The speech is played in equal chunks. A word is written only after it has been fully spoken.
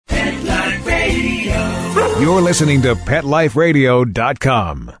You're listening to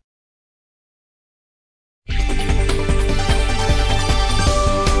PetLifeRadio.com.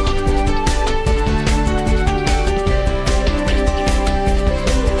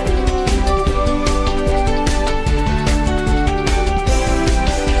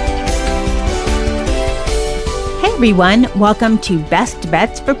 Hey everyone, welcome to Best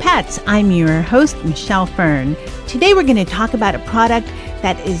Bets for Pets. I'm your host, Michelle Fern. Today we're going to talk about a product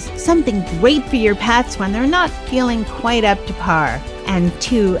that is something great for your pets when they're not feeling quite up to par. And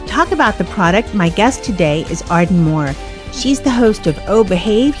to talk about the product, my guest today is Arden Moore. She's the host of Oh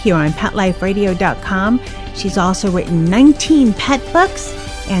Behave here on PetLifeRadio.com. She's also written 19 pet books,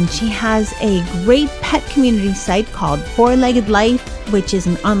 and she has a great pet community site called Four-Legged Life, which is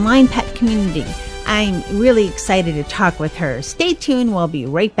an online pet community. I'm really excited to talk with her. Stay tuned. We'll be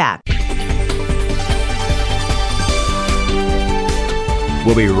right back.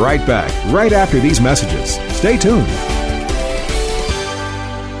 We'll be right back, right after these messages. Stay tuned.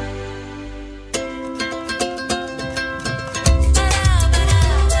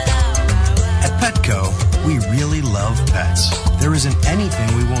 At Petco, we really love pets. There isn't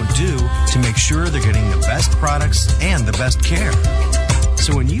anything we won't do to make sure they're getting the best products and the best care.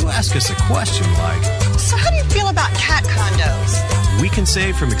 So when you ask us a question like, so how do you feel about cat condos? We can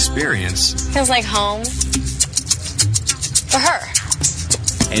say from experience, feels like home for her.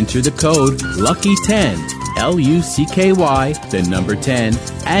 Enter the code LUCKY10, LUCKY, the number 10,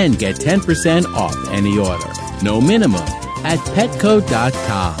 and get 10% off any order. No minimum at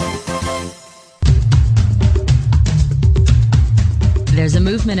petco.com. There's a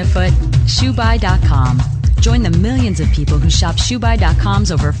movement afoot, ShoeBuy.com. Join the millions of people who shop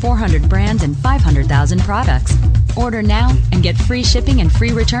ShoeBuy.com's over 400 brands and 500,000 products. Order now and get free shipping and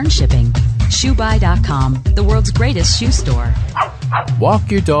free return shipping. ShoeBuy.com, the world's greatest shoe store. Walk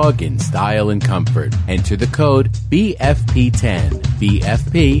your dog in style and comfort. Enter the code BFP10,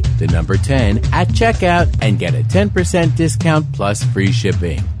 BFP, the number 10, at checkout and get a 10% discount plus free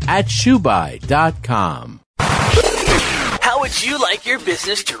shipping at ShoeBuy.com. How would you like your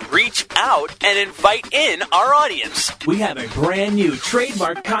business to reach out and invite in our audience? We have a brand new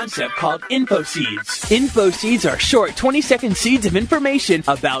trademark concept called InfoSeeds. InfoSeeds are short 20-second seeds of information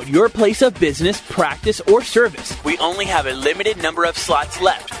about your place of business, practice, or service. We only have a limited number of slots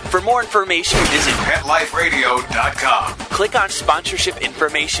left. For more information, visit PetLifeRadio.com. Click on sponsorship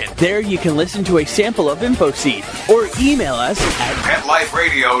information. There you can listen to a sample of InfoSeed or email us at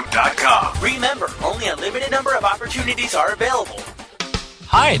PetLifeRadio.com. Remember, only a limited number of opportunities are available.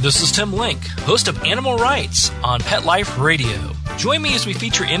 Hi, this is Tim Link, host of Animal Rights on Pet Life Radio. Join me as we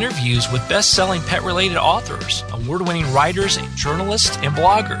feature interviews with best-selling pet-related authors, award-winning writers, journalists, and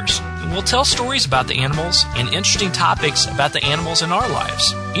bloggers. And we'll tell stories about the animals and interesting topics about the animals in our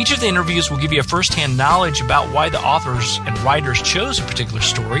lives. Each of the interviews will give you a first-hand knowledge about why the authors and writers chose a particular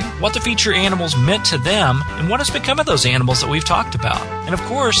story, what the feature animals meant to them, and what has become of those animals that we've talked about. And of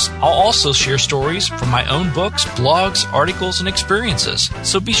course, I'll also share stories from my own books, blogs, articles, and experiences.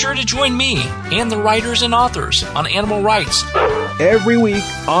 So be sure to join me and the writers and authors on Animal Rights. Every week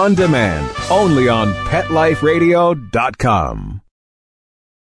on demand, only on PetLifeRadio.com.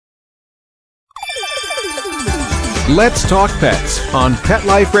 Let's Talk Pets on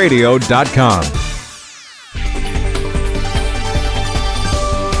PetLifeRadio.com.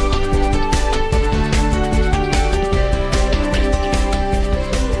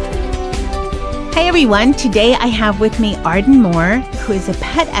 Hey everyone, today I have with me Arden Moore, who is a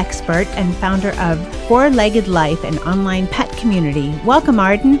pet expert and founder of Four-Legged Life, an online pet community. Welcome,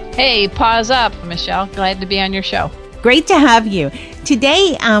 Arden. Hey, pause up, Michelle. Glad to be on your show. Great to have you.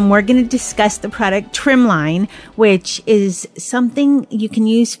 Today, we're going to discuss the product Trimline, which is something you can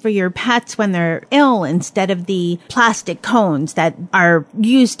use for your pets when they're ill instead of the plastic cones that are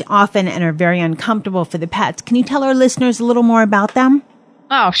used often and are very uncomfortable for the pets. Can you tell our listeners a little more about them?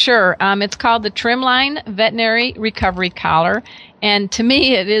 Oh, sure. It's called the Trimline Veterinary Recovery Collar. And to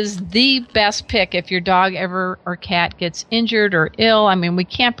me, it is the best pick if your dog or cat gets injured or ill. I mean, we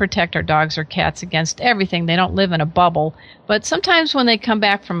can't protect our dogs or cats against everything. They don't live in a bubble. But sometimes when they come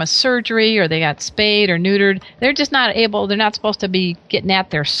back from a surgery or they got spayed or neutered, they're just not able, they're not supposed to be getting at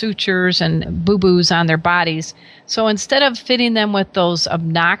their sutures and boo-boos on their bodies. So instead of fitting them with those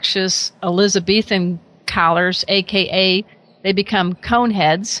obnoxious Elizabethan collars, a.k.a. they become cone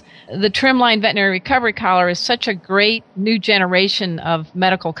heads. The Trimline Veterinary Recovery Collar is such a great new generation of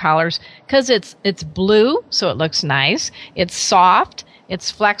medical collars because it's blue, so it looks nice. It's soft,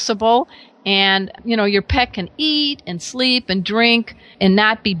 it's flexible, And, your pet can eat and sleep and drink and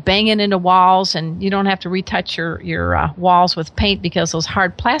not be banging into walls, and you don't have to retouch your walls with paint because those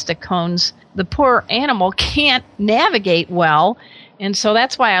hard plastic cones, the poor animal can't navigate well. And so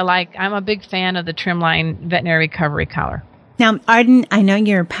that's why I'm a big fan of the Trimline Veterinary Recovery Collar. Now, Arden, I know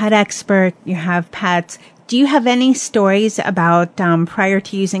you're a pet expert. You have pets. Do you have any stories about, prior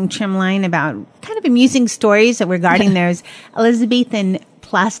to using Trimline, about kind of amusing stories regarding those Elizabethan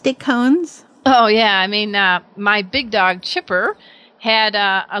plastic cones? Oh, yeah. I mean, my big dog, Chipper, had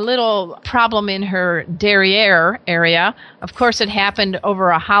a little problem in her derriere area. Of course, it happened over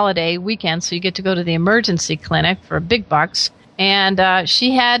a holiday weekend, so you get to go to the emergency clinic for big bucks. And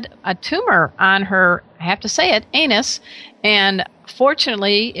she had a tumor on her, I have to say it, anus. And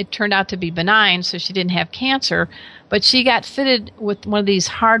fortunately, it turned out to be benign, so she didn't have cancer. But she got fitted with one of these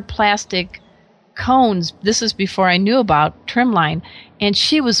hard plastic cones. This is before I knew about Trimline. And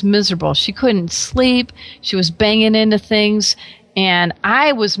she was miserable. She couldn't sleep. She was banging into things. And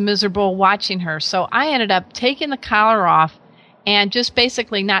I was miserable watching her. So I ended up taking the collar off and just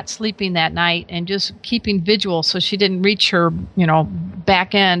basically not sleeping that night and just keeping vigil so she didn't reach her,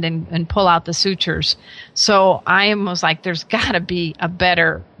 back end and pull out the sutures. So I was like, there's got to be a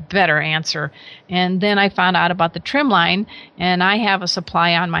better answer. And then I found out about the Trimline, and I have a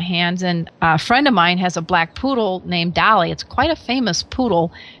supply on my hands. And a friend of mine has a black poodle named Dolly. It's quite a famous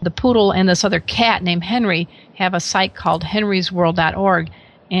poodle. The poodle and this other cat named Henry have a site called henrysworld.org.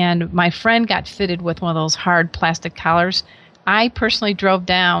 And my friend got fitted with one of those hard plastic collars. I personally drove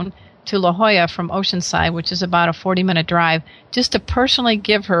down to La Jolla from Oceanside, which is about a 40-minute drive, just to personally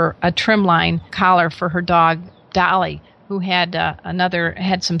give her a Trimline collar for her dog, Dolly, who had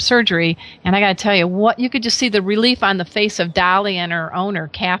some surgery. And I got to tell you, you could just see the relief on the face of Dolly and her owner,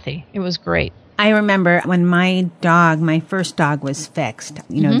 Kathy. It was great. I remember when my first dog was fixed,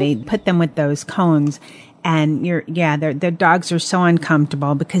 they put them with those cones. And their dogs are so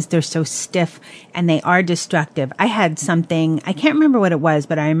uncomfortable because they're so stiff and they are destructive. I had something, I can't remember what it was,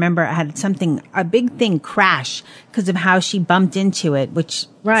 but I remember I had a big thing crash because of how she bumped into it, which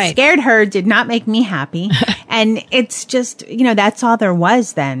scared her, did not make me happy. And it's just, that's all there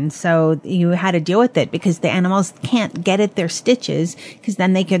was then. So you had to deal with it because the animals can't get at their stitches because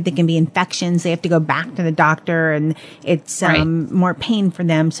then they can be infections. They have to go back to the doctor and it's more pain for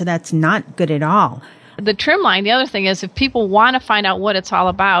them. So that's not good at all. The Trimline, the other thing is if people want to find out what it's all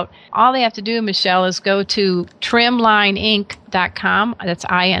about, all they have to do, Michelle, is go to trimlineinc.com, that's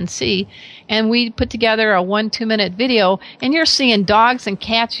INC, and we put together a 1-2-minute video, and you're seeing dogs and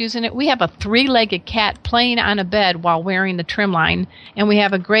cats using it. We have a 3-legged cat playing on a bed while wearing the Trimline, and we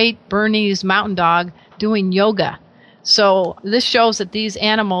have a great Bernese mountain dog doing yoga. So this shows that these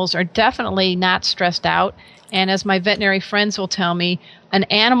animals are definitely not stressed out. And as my veterinary friends will tell me, an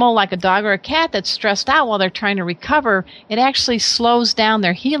animal like a dog or a cat that's stressed out while they're trying to recover, it actually slows down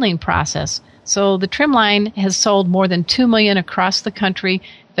their healing process. So the Trimline has sold more than 2 million across the country,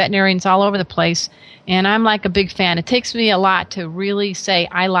 veterinarians all over the place. And I'm like a big fan. It takes me a lot to really say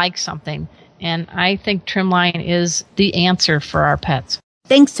I like something. And I think Trimline is the answer for our pets.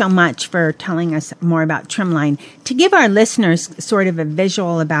 Thanks so much for telling us more about Trimline. To give our listeners sort of a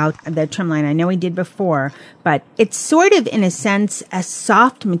visual about the Trimline, I know we did before, but it's sort of, in a sense, a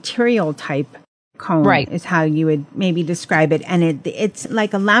soft material type cone is how you would maybe describe it. And it's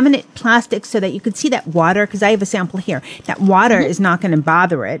like a laminate plastic so that you could see that water, because I have a sample here, that water is not going to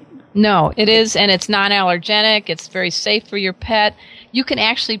bother it. No, it is, and it's non-allergenic. It's very safe for your pet. You can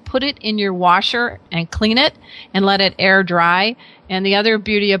actually put it in your washer and clean it and let it air dry. And the other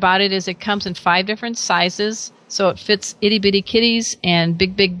beauty about it is it comes in 5 different sizes, so it fits itty-bitty kitties and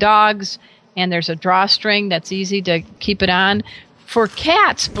big dogs, and there's a drawstring that's easy to keep it on. For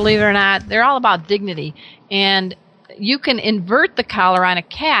cats, believe it or not, they're all about dignity, and you can invert the collar on a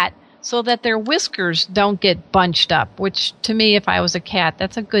cat so that their whiskers don't get bunched up, which to me, if I was a cat,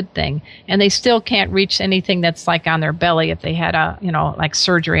 that's a good thing. And they still can't reach anything that's like on their belly if they had like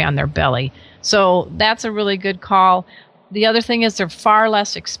surgery on their belly. So that's a really good call. The other thing is they're far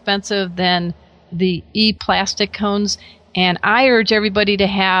less expensive than the e-plastic cones. And I urge everybody to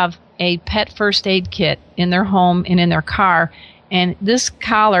have a pet first aid kit in their home and in their car. And this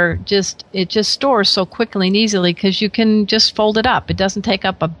collar just stores so quickly and easily because you can just fold it up. It doesn't take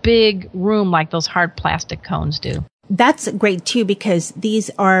up a big room like those hard plastic cones do. That's great, too, because these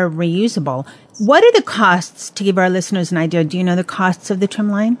are reusable. What are the costs, to give our listeners an idea? Do you know the costs of the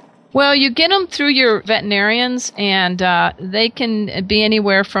Trimline? Well, you get them through your veterinarians, and they can be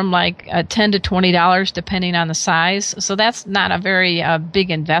anywhere from like $10 to $20 depending on the size. So that's not a very big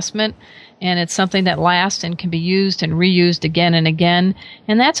investment. and it's something that lasts and can be used and reused again and again.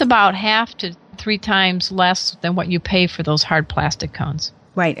 And that's about 2 to 3 times less than what you pay for those hard plastic cones.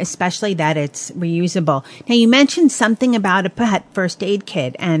 Right, especially that it's reusable. Now, you mentioned something about a pet first aid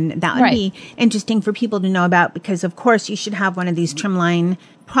kit, and that would be interesting for people to know about because, of course, you should have one of these Trimline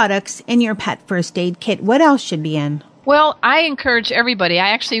products in your pet first aid kit. What else should be in? Well, I encourage everybody. I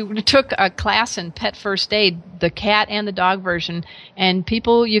actually took a class in pet first aid, the cat and the dog version, and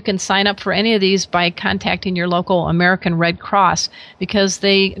people, you can sign up for any of these by contacting your local American Red Cross because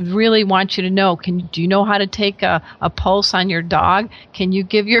they really want you to know, do you know how to take a pulse on your dog? Can you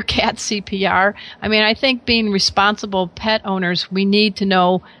give your cat CPR? I mean, I think being responsible pet owners, we need to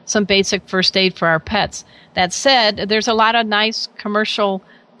know some basic first aid for our pets. That said, there's a lot of nice commercial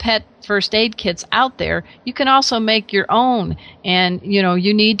pet first aid kits out there. You can also make your own, and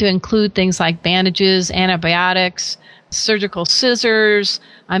you need to include things like bandages, antibiotics, surgical scissors.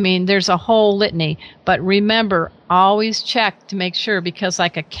 I mean, there's a whole litany. But remember, always check to make sure, because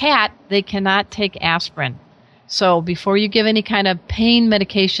like a cat, they cannot take aspirin. So before you give any kind of pain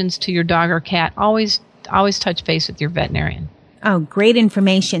medications to your dog or cat, always touch base with your veterinarian. Oh, great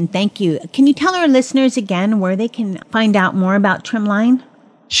information. Thank you. Can you tell our listeners again where they can find out more about Trimline?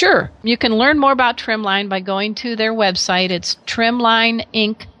 Sure. You can learn more about Trimline by going to their website. It's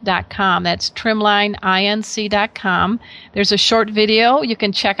trimlineinc.com. That's trimlineinc.com. There's a short video you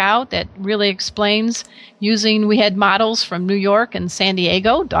can check out that really explains we had models from New York and San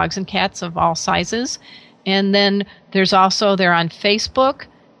Diego, dogs and cats of all sizes. And then they're on Facebook.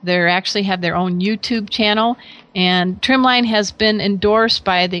 They actually have their own YouTube channel. And Trimline has been endorsed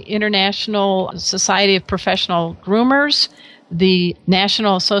by the International Society of Professional Groomers, the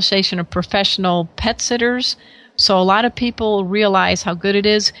National Association of Professional Pet Sitters. So a lot of people realize how good it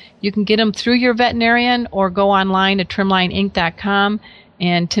is. You can get them through your veterinarian or go online at trimlineinc.com.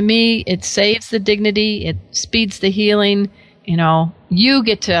 And to me, it saves the dignity. It speeds the healing. You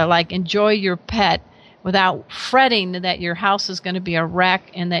get to enjoy your pet without fretting that your house is going to be a wreck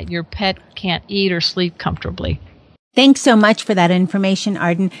and that your pet can't eat or sleep comfortably. Thanks so much for that information,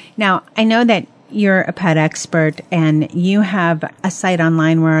 Arden. Now, I know that you're a pet expert and you have a site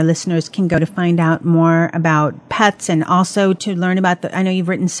online where our listeners can go to find out more about pets and also to learn about I know you've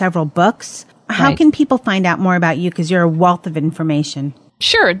written several books. How can people find out more about you? Because you're a wealth of information.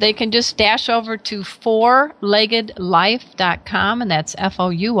 Sure. They can just dash over to fourleggedlife.com, and that's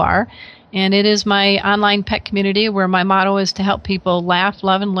FOUR. And it is my online pet community where my motto is to help people laugh,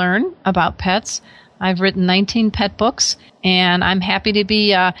 love, and learn about pets. I've written 19 pet books, and I'm happy to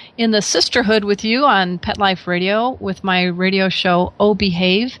be in the sisterhood with you on Pet Life Radio with my radio show, Oh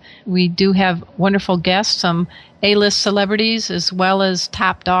Behave. We do have wonderful guests, some A-list celebrities, as well as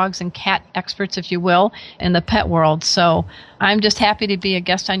top dogs and cat experts, if you will, in the pet world. So I'm just happy to be a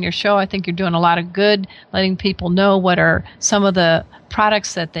guest on your show. I think you're doing a lot of good, letting people know what are some of the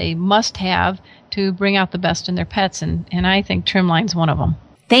products that they must have to bring out the best in their pets, and I think Trimline's one of them.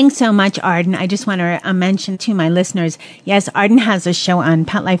 Thanks so much, Arden. I just want to mention to my listeners, yes, Arden has a show on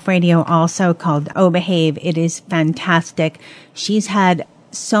Pet Life Radio also called Oh Behave. It is fantastic. She's had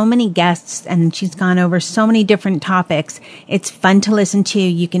so many guests and she's gone over so many different topics. It's fun to listen to.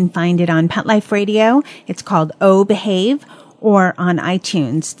 You can find it on Pet Life Radio. It's called Oh Behave, or on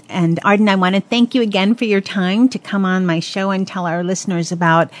iTunes. And Arden, I want to thank you again for your time to come on my show and tell our listeners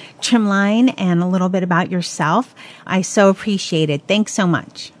about Trimline and a little bit about yourself. I so appreciate it. Thanks so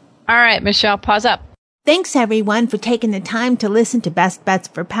much. All right, Michelle, pause up. Thanks, everyone, for taking the time to listen to Best Bets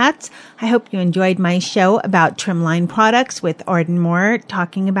for Pets. I hope you enjoyed my show about Trimline products with Arden Moore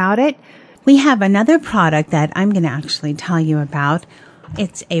talking about it. We have another product that I'm going to actually tell you about.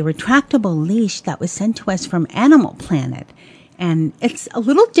 It's a retractable leash that was sent to us from Animal Planet. And it's a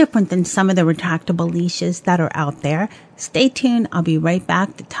little different than some of the retractable leashes that are out there. Stay tuned. I'll be right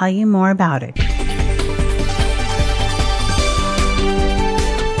back to tell you more about it.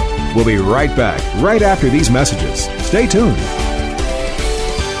 We'll be right back right after these messages. Stay tuned.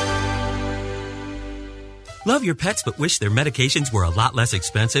 Love your pets but wish their medications were a lot less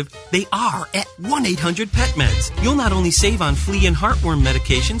expensive? They are at 1-800-PET-MEDS. You'll not only save on flea and heartworm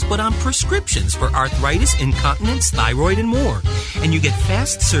medications, but on prescriptions for arthritis, incontinence, thyroid, and more. And you get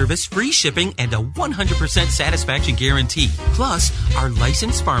fast service, free shipping, and a 100% satisfaction guarantee. Plus, our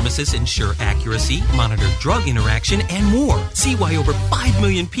licensed pharmacists ensure accuracy, monitor drug interaction, and more. See why over 5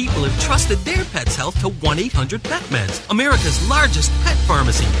 million people have trusted their pet's health to 1-800-PET-MEDS, America's largest pet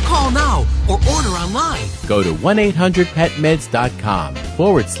pharmacy. Call now or order online. Go to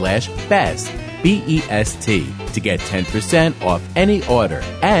 1-800-PetMeds.com/best, BEST, to get 10% off any order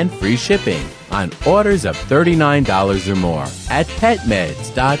and free shipping on orders of $39 or more at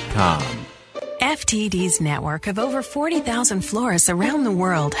PetMeds.com. FTD's network of over 40,000 florists around the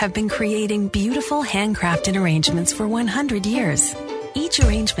world have been creating beautiful handcrafted arrangements for 100 years. Each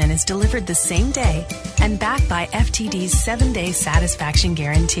arrangement is delivered the same day and backed by FTD's 7-day satisfaction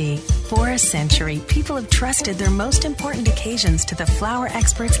guarantee. For a century, people have trusted their most important occasions to the flower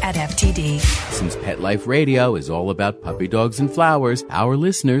experts at FTD. Since Pet Life Radio is all about puppy dogs and flowers, our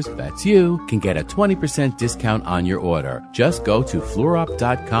listeners, that's you, can get a 20% discount on your order. Just go to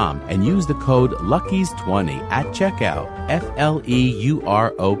fluorop.com and use the code LUCKYS20 at checkout.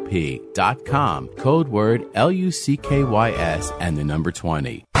 FLEUROP.com. Code word LUCKYS and the number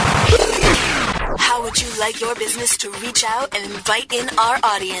 20. How would you like your business to reach out and invite in our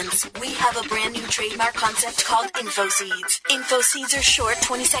audience? We have a brand new trademark concept called InfoSeeds. InfoSeeds are short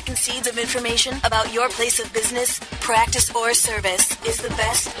 20-second seeds of information about your place of business, practice, or service. Is the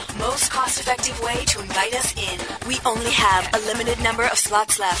best, most cost-effective way to invite us in. We only have a limited number of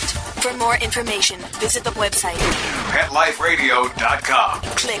slots left. For more information, visit the website PetLifeRadio.com.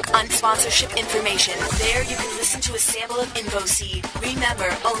 Click on sponsorship information. There you can listen to a sample of InfoSeed. Remember,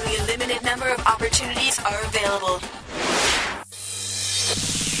 only a limited number of opportunities are available.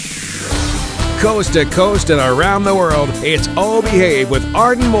 Coast to coast and around the world, it's Oh Behave with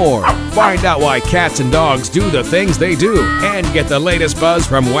Arden Moore. Find out why cats and dogs do the things they do and get the latest buzz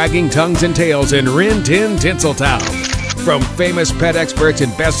from wagging tongues and tails in Rin Tin Tinseltown. From famous pet experts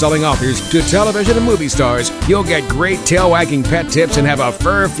and best-selling authors to television and movie stars, you'll get great tail-wagging pet tips and have a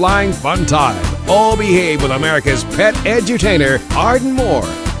fur-flying fun time. Oh Behave with America's pet edutainer, Arden Moore.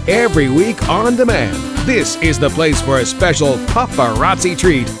 Every week on demand. This is the place for a special paparazzi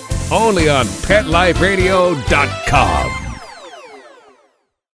treat. Only on PetLifeRadio.com.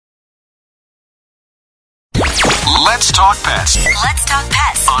 Let's talk pets. Let's talk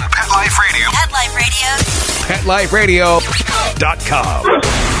pets On Pet Life Radio. Pet Life Radio. PetLifeRadio.com.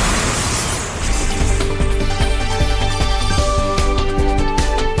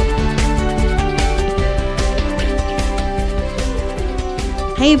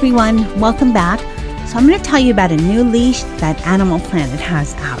 Hey everyone, welcome back. So I'm going to tell you about a new leash that Animal Planet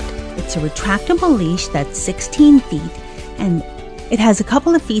has out. It's a retractable leash that's 16 feet, and it has a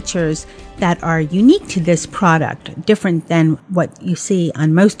couple of features that are unique to this product, different than what you see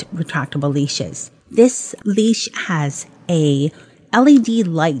on most retractable leashes. This leash has a LED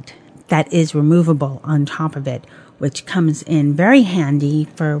light that is removable on top of it, which comes in very handy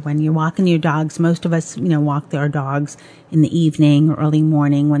for when you're walking your dogs. Most of us, walk our dogs in the evening or early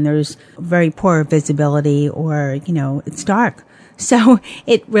morning when there's very poor visibility or, it's dark. So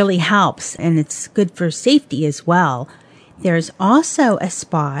it really helps, and it's good for safety as well. There's also a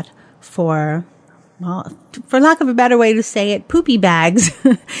spot for lack of a better way to say it, poopy bags.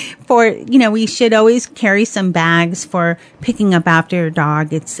 We should always carry some bags for picking up after your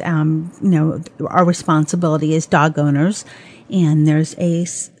dog. It's, our responsibility as dog owners. And there's a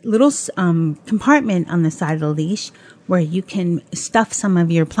little compartment on the side of the leash where you can stuff some of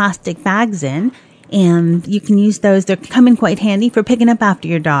your plastic bags in, and you can use those. They come in quite handy for picking up after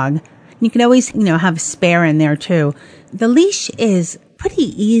your dog. You can always, have a spare in there too. The leash is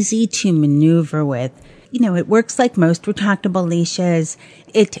pretty easy to maneuver with. It works like most retractable leashes.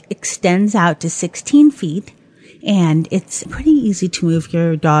 It extends out to 16 feet, and it's pretty easy to move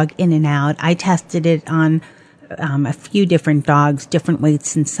your dog in and out. I tested it on a few different dogs, different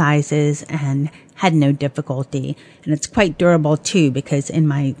weights and sizes, and had no difficulty. And it's quite durable too, because in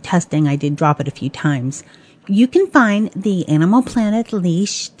my testing I did drop it a few times. You can find the Animal Planet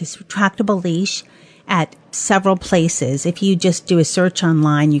leash, this retractable leash, at several places. If you just do a search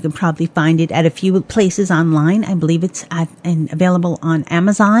online, you can probably find it at a few places online. I believe it's available on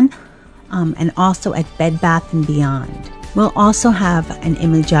Amazon, and also at Bed Bath & Beyond. We'll also have an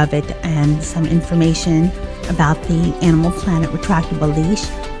image of it and some information about the Animal Planet retractable leash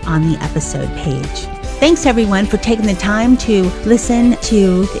on the episode page. Thanks everyone for taking the time to listen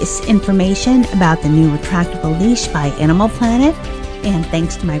to this information about the new retractable leash by Animal Planet. And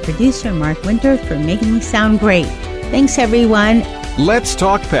thanks to my producer, Mark Winter, for making me sound great. Thanks, everyone. Let's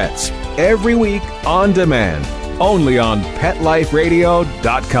Talk Pets, every week on demand, only on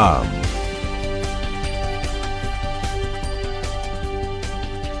PetLifeRadio.com.